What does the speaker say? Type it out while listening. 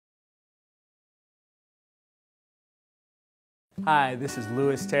Hi, this is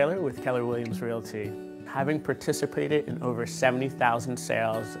Lewis Taylor with Keller Williams Realty. Having participated in over 70,000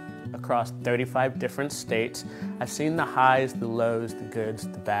 sales across 35 different states, I've seen the highs, the lows, the goods,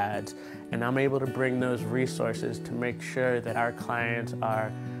 the bads, and I'm able to bring those resources to make sure that our clients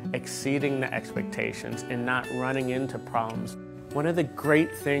are exceeding the expectations and not running into problems. One of the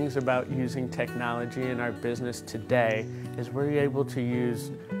great things about using technology in our business today is we're able to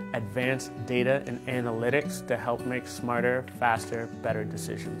use advanced data and analytics to help make smarter, faster, better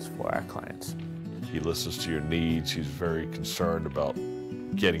decisions for our clients. He listens to your needs. He's very concerned about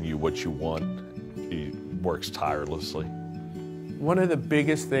getting you what you want. He works tirelessly. One of the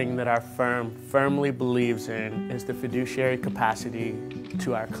biggest things that our firm firmly believes in is the fiduciary capacity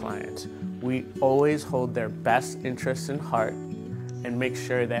to our clients. We always hold their best interests in heart and make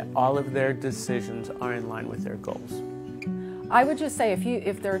sure that all of their decisions are in line with their goals. I would just say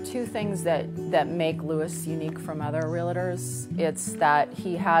if there are two things that make Lewis unique from other realtors, it's that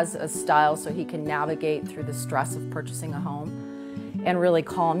he has a style so he can navigate through the stress of purchasing a home and really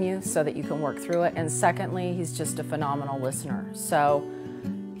calm you so that you can work through it. And secondly, he's just a phenomenal listener. So,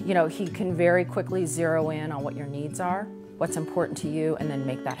 he can very quickly zero in on what your needs are, what's important to you, and then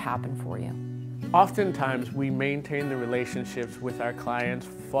make that happen for you. Oftentimes, we maintain the relationships with our clients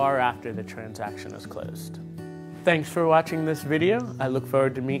far after the transaction is closed. Thanks for watching this video. I look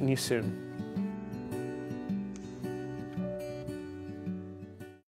forward to meeting you soon.